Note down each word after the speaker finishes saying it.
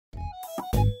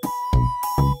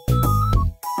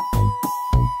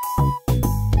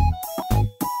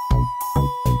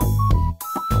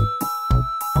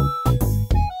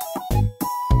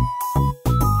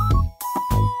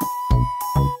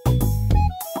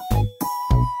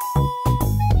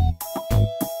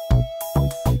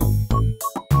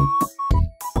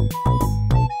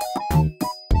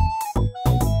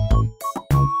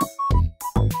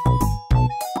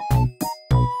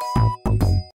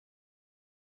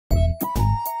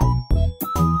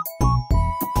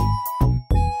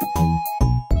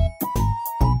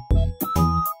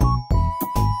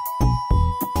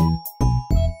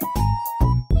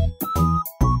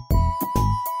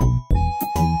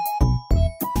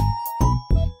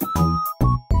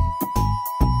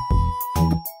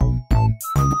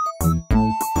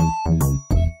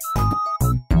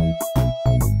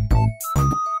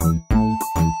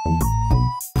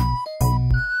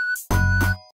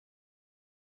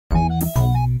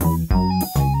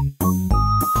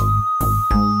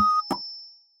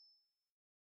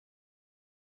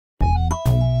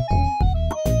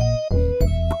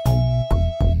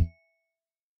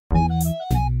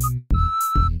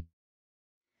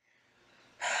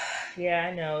Yeah,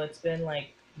 I know. It's been like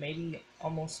maybe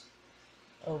almost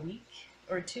a week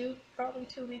or two, probably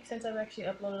 2 weeks since I've actually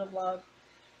uploaded a vlog.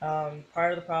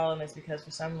 Part of the problem is because for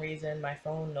some reason my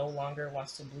phone no longer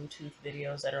wants to Bluetooth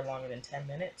videos that are longer than 10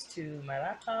 minutes to my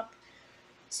laptop.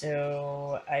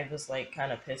 So I was like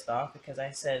kind of pissed off because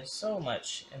I said so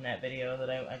much in that video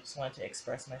that I just wanted to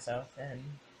express myself, and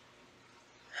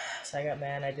so I got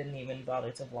mad. I didn't even bother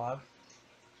to vlog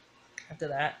after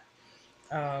that.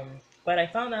 But I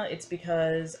found out it's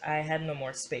because I had no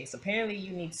more space. Apparently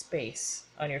you need space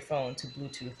on your phone to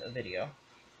Bluetooth a video.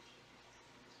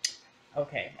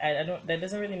 Okay, I don't. That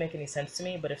doesn't really make any sense to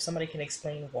me. But if somebody can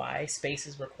explain why space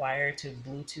is required to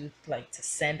Bluetooth, like to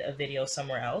send a video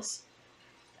somewhere else,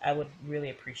 I would really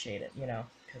appreciate it.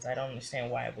 Because I don't understand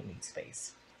why I would need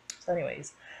space. So,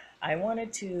 anyways, I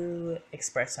wanted to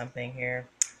express something here.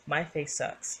 My face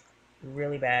sucks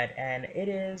really bad, and it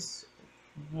is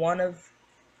one of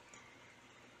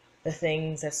the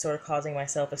things that's sort of causing my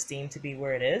self-esteem to be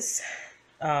where it is.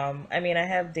 I mean, I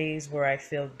have days where I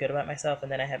feel good about myself,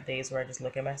 and then I have days where I just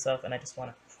look at myself and I just want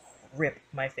to rip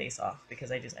my face off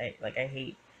because I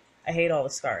hate all the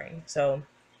scarring. So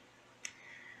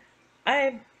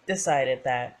I decided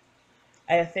that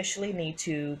I officially need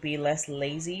to be less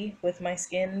lazy with my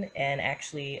skin and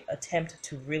actually attempt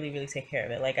to really, really take care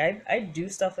of it. Like I do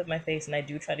stuff with my face and I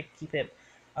do try to keep it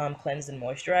cleansed and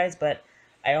moisturized, but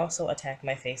I also attack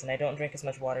my face and I don't drink as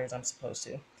much water as I'm supposed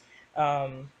to.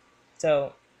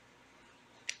 So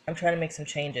I'm trying to make some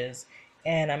changes,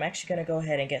 and I'm actually going to go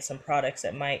ahead and get some products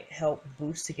that might help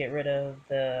boost to get rid of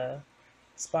the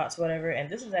spots, whatever.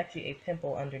 And this is actually a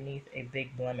pimple underneath a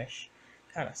big blemish.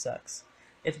 Kind of sucks.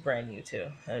 It's brand new too.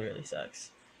 It really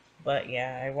sucks. But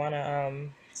yeah, I want to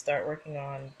start working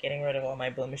on getting rid of all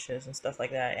my blemishes and stuff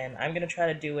like that. And I'm going to try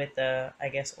to do it the, I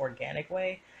guess, organic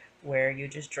way, where you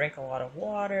just drink a lot of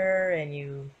water and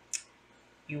you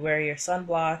wear your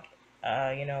sunblock,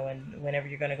 and whenever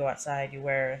you're going to go outside, you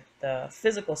wear the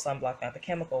physical sunblock, not the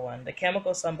chemical one. The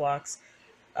chemical sunblocks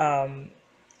um,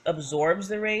 absorbs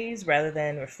the rays rather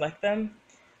than reflect them.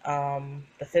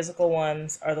 The physical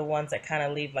ones are the ones that kind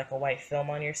of leave like a white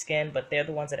film on your skin, but they're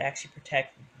the ones that actually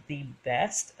protect the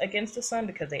best against the sun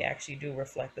because they actually do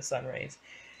reflect the sun rays.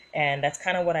 And that's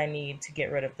kind of what I need to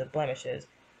get rid of the blemishes.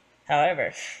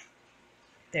 However,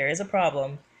 there is a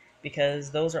problem because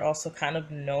those are also kind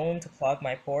of known to clog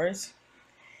my pores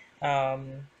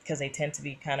because they tend to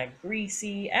be kind of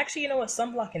greasy. Actually, you know what?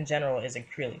 Sunblock in general is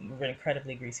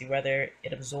incredibly greasy, whether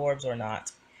it absorbs or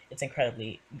not. It's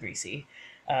incredibly greasy.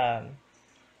 Um,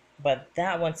 but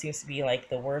that one seems to be like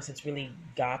the worst. It's really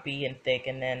goppy and thick,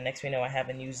 and then next thing you know, I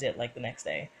haven't used it like the next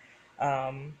day.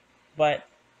 But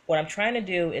what I'm trying to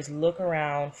do is look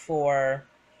around for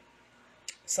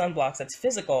sunblocks that's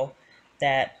physical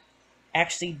that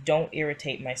actually don't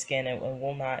irritate my skin and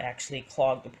will not actually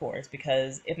clog the pores,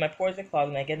 because if my pores are clogged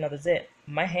and I get another zit,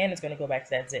 my hand is going to go back to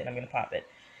that zit and I'm going to pop it,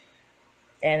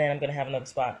 and then I'm going to have another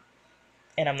spot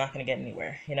and I'm not going to get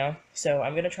anywhere. So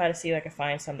I'm going to try to see if I can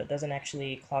find some that doesn't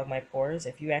actually clog my pores.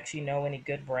 If you actually know any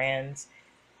good brands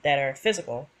that are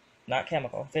physical, not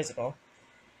chemical, physical,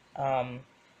 um,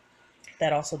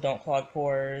 that also don't clog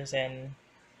pores and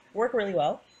work really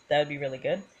well, that would be really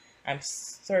good. I'm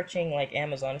searching like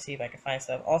Amazon to see if I can find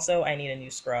stuff. Also, I need a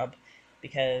new scrub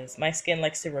because my skin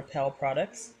likes to repel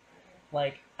products.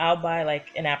 Like I'll buy like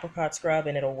an apricot scrub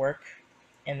and it'll work,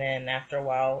 and then after a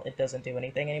while it doesn't do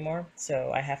anything anymore.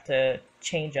 So I have to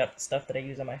change up the stuff that I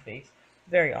use on my face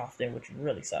very often, which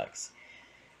really sucks.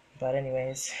 But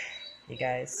anyways, you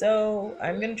guys, so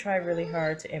I'm gonna try really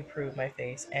hard to improve my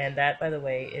face, and that, by the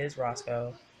way, is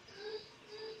Roscoe.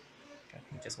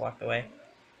 He just walked away.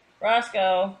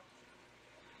 Roscoe.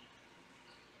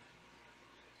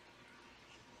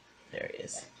 There he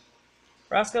is.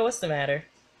 Roscoe, what's the matter?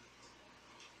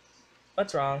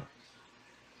 What's wrong?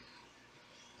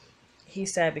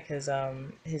 He's sad because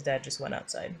his dad just went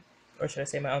outside. Or should I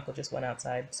say my uncle just went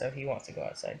outside, so he wants to go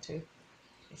outside too.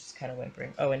 He's just kind of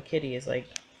whimpering. Oh, and Kitty is like,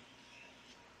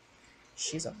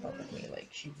 she's in love with me. Like,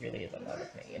 she really is in love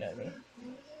with me, you know what I mean?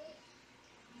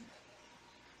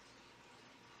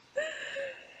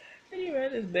 Can you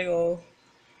imagine this big old...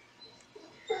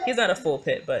 He's not a full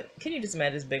pit, but can you just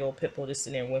imagine this big old pit bull just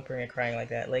sitting there whimpering and crying like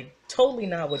that? Like, totally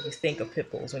not what you think of pit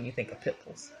bulls when you think of pit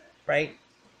bulls, right?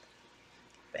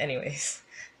 But anyways,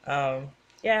 um,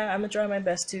 yeah, I'm gonna try my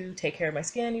best to take care of my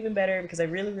skin even better because I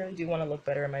really, really do want to look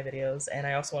better in my videos, and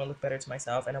I also want to look better to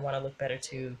myself, and I want to look better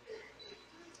to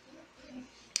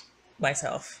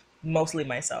myself, mostly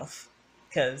myself,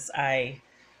 because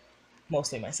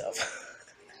mostly myself,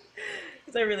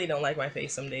 because I really don't like my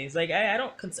face some days. Like I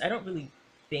don't really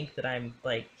think that I'm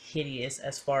like hideous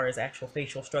as far as actual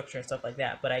facial structure and stuff like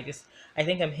that, but I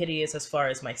think I'm hideous as far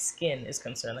as my skin is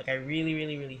concerned. Like I really,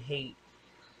 really, really hate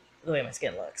the way my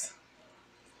skin looks.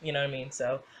 You know what I mean?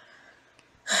 So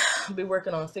I'll be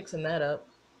working on fixing that up.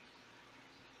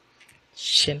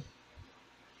 Shin.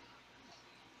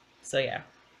 So yeah,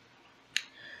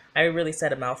 I really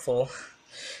said a mouthful,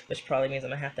 which probably means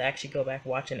I'm gonna have to actually go back,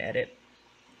 watch, and edit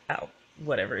out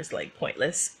whatever is like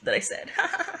pointless that I said.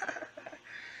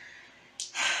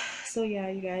 So yeah,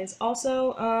 you guys.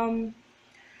 Also,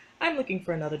 I'm looking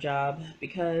for another job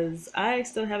because I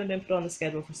still haven't been put on the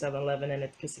schedule for 7-Eleven and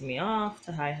it's pissing me off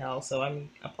to high hell. So I'm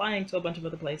applying to a bunch of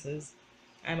other places.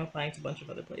 I'm applying to a bunch of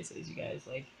other places, you guys.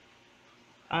 Like,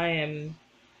 I am,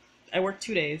 I worked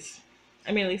 2 days.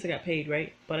 I mean, at least I got paid,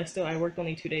 right? But I worked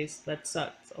only 2 days. That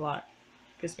sucks a lot.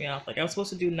 Pissed me off. Like, I was supposed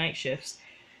to do night shifts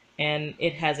and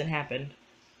it hasn't happened.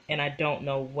 And I don't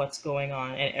know what's going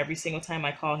on. And every single time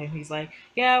I call him, he's like,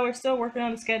 "Yeah, we're still working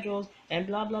on the schedules and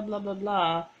blah blah blah blah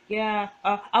blah. Yeah,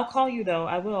 I'll call you though.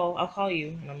 I will. I'll call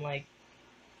you." And I'm like,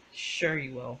 "Sure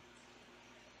you will."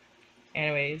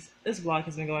 Anyways, this vlog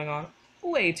has been going on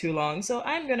way too long, so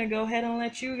I'm gonna go ahead and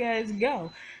let you guys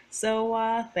go.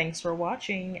 So thanks for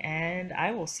watching, and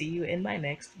I will see you in my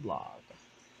next vlog.